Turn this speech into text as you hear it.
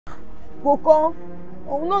kò kọ́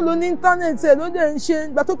òun náà ló ní íńtánẹ́ẹ̀tì ẹ̀ ló dẹ̀ ń ṣe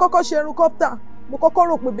ìgbà tó kọ́kọ́ ṣe helicopter mo kọ́kọ́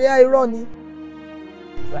rò pé bẹ́ẹ̀ irọ́ ni.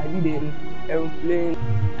 I build an aeroplane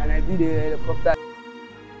and I build a helicopter.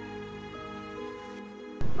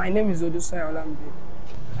 My name is Odusoyin Olamide.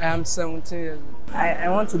 I am 17 years old. I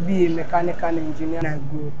want to be a mechanical engineer when I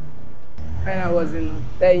grow up. When I was in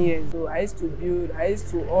 10 years old, I used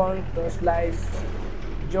to on torchlights,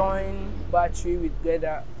 join battery with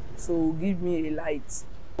together, so give me a light.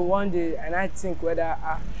 So one day, and I think whether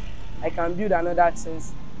I can build another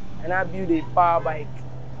things, and I build a power bike.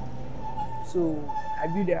 So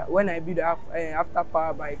when I build after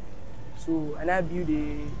power bike, so and I build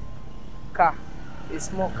a car, a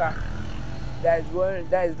small car that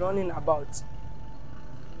is running about.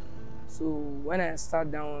 So when I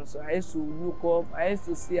start down, so I used to look up, I used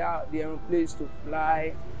to see how the aeroplane is to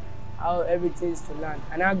fly, how everything is to land.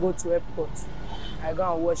 And I go to airport, I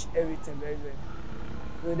go and watch everything very well.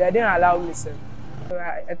 So they didn't allow me, sir. So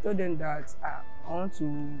I told them that I want to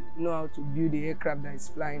know how to build the aircraft that is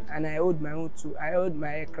flying, and I hold my own too. I hold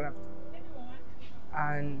my aircraft,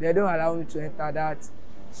 and they don't allow me to enter that.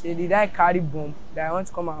 So did I carry bomb that I want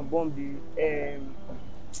to come and bomb the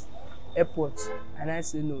airport? And I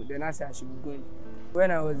said no. Then I said I should be going.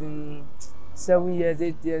 When I was in 7 years,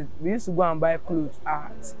 8 years, we used to go and buy clothes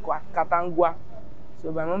at Katangwa.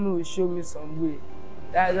 So my mommy will show me some way.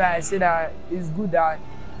 That's why I say that it's good that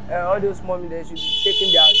all those mommy they should be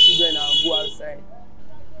taking their children and go outside.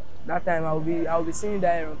 That time I'll be seeing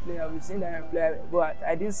that aeroplane, but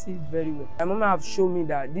I didn't see it very well. My mom have shown me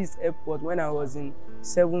that this airport when I was in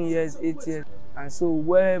 7 years, 8 years, and so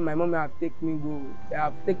where my mom have taken me go, they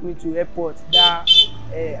have taken me to airport that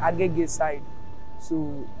Agege side.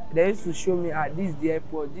 So they used to show me this is the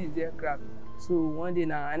airport, this is the aircraft. So one day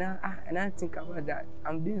now, and I think about that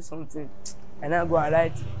I'm doing something. And I go and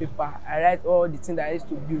write paper. I write all the things that I used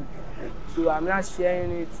to build. So I'm not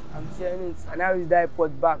sharing it. And I reach that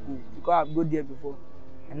airport back because I've go there before.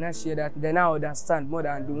 And I share that. Then I understand more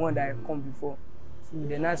than the one that I come before. So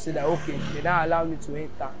then I say that okay, they don't allow me to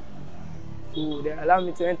enter. So they allow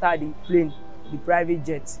me to enter the plane, the private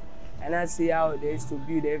jet. And I see how they used to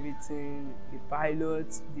build everything, the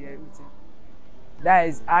pilots, the everything. That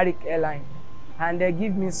is Arik Airline. And they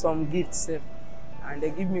give me some gifts. And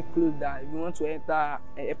they give me clothes that if you want to enter an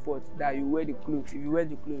airport, that you wear the clothes. If you wear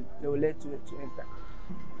the clothes, they will let you to enter.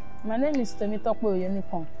 My name is Temitope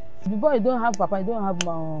Oyenikon. Before you don't have papa, you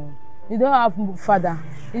don't have father.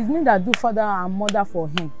 It's me that do father and mother for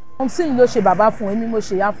him. Mom sì ló ṣe bàbá fún èmi mo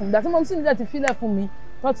ṣe ìyá fún. Ìgbà tí mom sì mi ti filẹ̀ fún mi,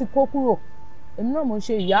 tó ti kó kúrò. Èmi náà mo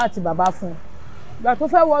ṣe ìyá àti bàbá fún. Ìgbà tó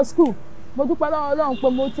fẹ́ wọ school, mo dúpẹ́ lọ́wọ́ Ọlọ́run pé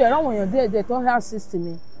mo ti ẹ̀rọ àwọn èèyàn díẹ̀díẹ̀ tó help assist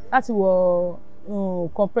mi láti wọ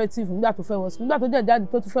cooperative nígbà tó fẹ́ wọ school. Nígbà tó dẹ̀ jáde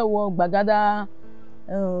tó tún fẹ́ wọ Gbàgádà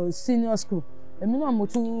senior school. Èmi náà mo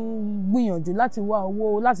tún gbìyànjú láti wá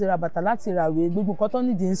owó láti ra bàtà láti ra ìwé gbogbo nǹkan tó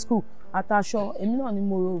nídìí ní school àtàṣọ. Èmi náà ni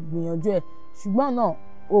mo gbìyànjú ẹ̀. Ṣùgbọ́n náà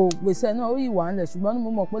gbèsè náà ó yìí wà nílẹ̀ ṣùgbọ́n mo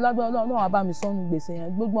mọ̀ pé lábẹ́ Ọlọ́run á bá mi sọ́nù gbèsè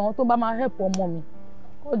yẹn. Gbogbo àwọn tó bá máa help ọmọ mi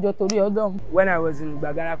kó jọ torí Ọlọ́run. When I was in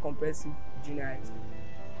Gbàgádà Comprehensive Junior High School,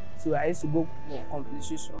 so I used to go for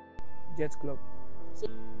competition, jet club. So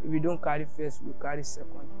if we don't carry first, we carry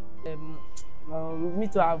second. Me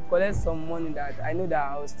to have collected some money that I know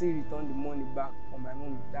that I will still return the money back from my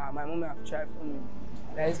mom. That my mom have tried for me.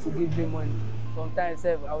 I used to give me money. Sometimes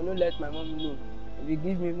I will not let my mom know. If you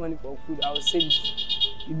give me money for food, I will save it.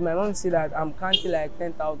 If my mom see that I'm counting like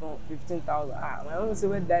 10,000, 15,000, my mom will say,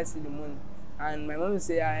 where did I see the money? And my mom will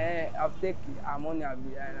say, I'll take our money,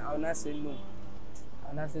 and I will not say no.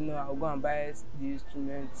 And I said no, I'll go and buy the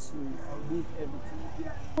instruments, so I'll do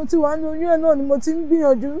everything. Mo ti wà ní oyún ẹ̀ náà ni mo ti ń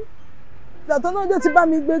gbìyànjú. Ìgbà náà dé ti bá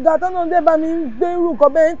mi gbé ga, náà dé bá mi gbé irú nǹkan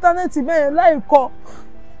bẹ́ẹ̀ íńtánẹ́ẹ̀tì bẹ́ẹ̀ láì kọ́.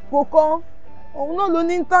 Kò kọ́ òun náà ló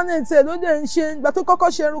ní íńtánẹ́ẹ̀tì ẹ̀ ló dẹ̀ ń ṣe. Ìgbà tó kọ́kọ́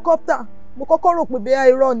ṣe helicopter, mo kọ́kọ́ rò pé bẹ́ẹ̀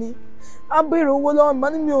irọ́ ni. A béèrè owó lọ́wọ́ mi,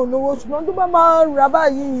 ní mi ò lówó ṣùgbọ́n tó bá máa rà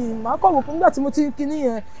báyìí, màá kọ̀ wò fún nígbà tí mo ti kíní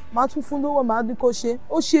yẹn, màá tún fún lówó, màá dín kó ṣe.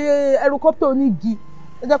 Ó ṣe helicopter onígi.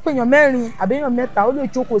 Ó jẹ́ pé èèyàn mẹ́rin àbí èèyàn mẹ́ta ó lè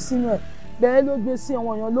jókòó sínú ẹ̀. Bẹ́ẹ̀ ló gbé sí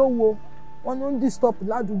àwọn èèyàn ló wo. Wọ́n ló ń disturb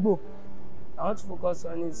ládùúgbò. I want to focus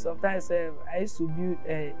on it. Sometimes I used to build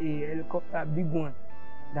a helicopter, a big one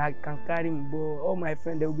that can carry me, but all my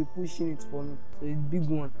friends they will be pushing it for me. So it's big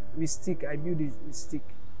one with stick. I build it with stick.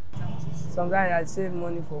 Sometimes I save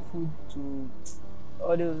money for food to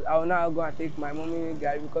all those. I will now go and take my mommy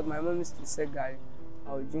garri because my mom used to sell garri.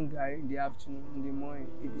 I will drink garri in the afternoon, in the morning,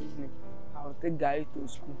 in the evening. I will take garri to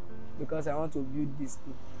school because I want to build this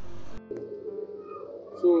thing.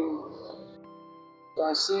 So you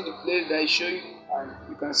can see the place that I show you, and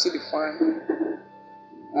you can see the fan.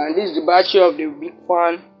 And this is the battery of the big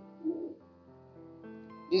fan.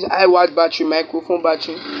 This high watt battery, microphone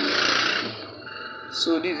battery.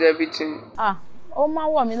 So this is everything. Ó máa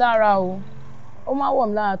wọ̀ mí lára o. Ó máa wọ̀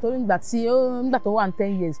mí lára torí nígbà tó wà ní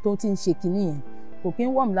 10 years tó ti ń ṣe kinní yẹn. Kò kí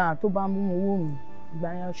ń wọ̀ mí lára tó bá mú owó mi. Ìgbà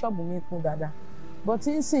yẹn ṣọ́ọ̀bù mi kún dáadáa. But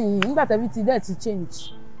nísìnyí nígbà tẹ́bí ti dẹ̀ ti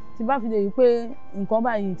change. Tí bá fi lè rí pé nǹkan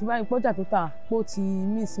báyìí tí bá rí pọ́jà tó tà pó ti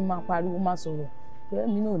miss máa pariwo máa sọ̀rọ̀. Pé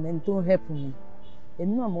èmi náà lẹ́ni tó help mi.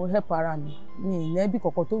 Èmi náà mo help ara mi. Mi ì lẹ́bí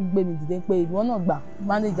kankan tó gbé mi dìde pé ìwọ náà gbà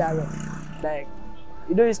manager rẹ̀. Like,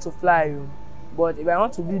 you don't used to fly, but if I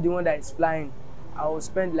want to build the one that is flying, I will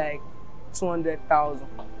spend like 200,000.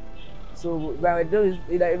 So if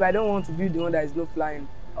I don't want to build the one that is not flying,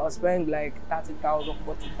 I'll spend like 30,000,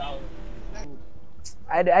 40,000.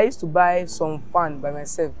 I used to buy some fan by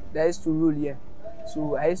myself that I used to roll here.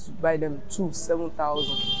 So I used to buy them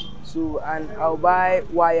 7,000. So and I'll buy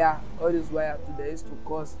wire, all this wire too that used to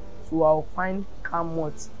cost. So I'll find cam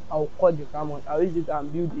mods, I'll cut the cam mods, I'll use it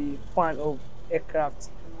and build a fan of aircraft.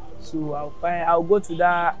 So I'll go to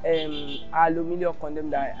that aluminium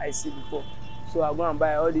condemn that I see before. So I'll go and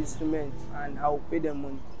buy all the instruments and I'll pay them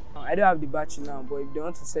money. I don't have the battery now, but if they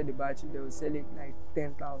want to sell the battery, they will sell it like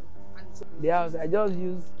 10,000. The house, I just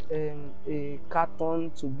use a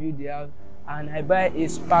carton to build the house, and I buy a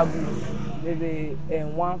spar glue, maybe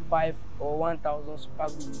 1,500 or 1,000 spar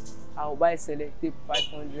glue. I'll buy selective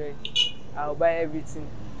 500. I'll buy everything.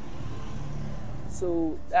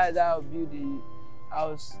 So that's how I'll build the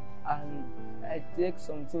house, and I take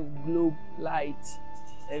some things, globe, light,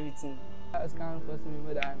 everything. That can't cost me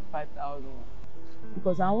more than 5,000.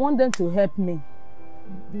 Because I want them to help me.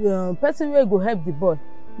 The person will go help the boy.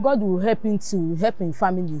 God will help him to help him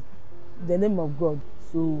family. In the name of God.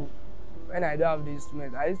 So when I don't have the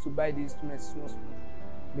instruments, I used to buy the instruments small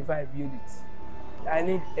before I build it. I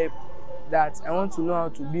need help. That I want to know how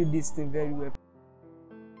to build this thing very well.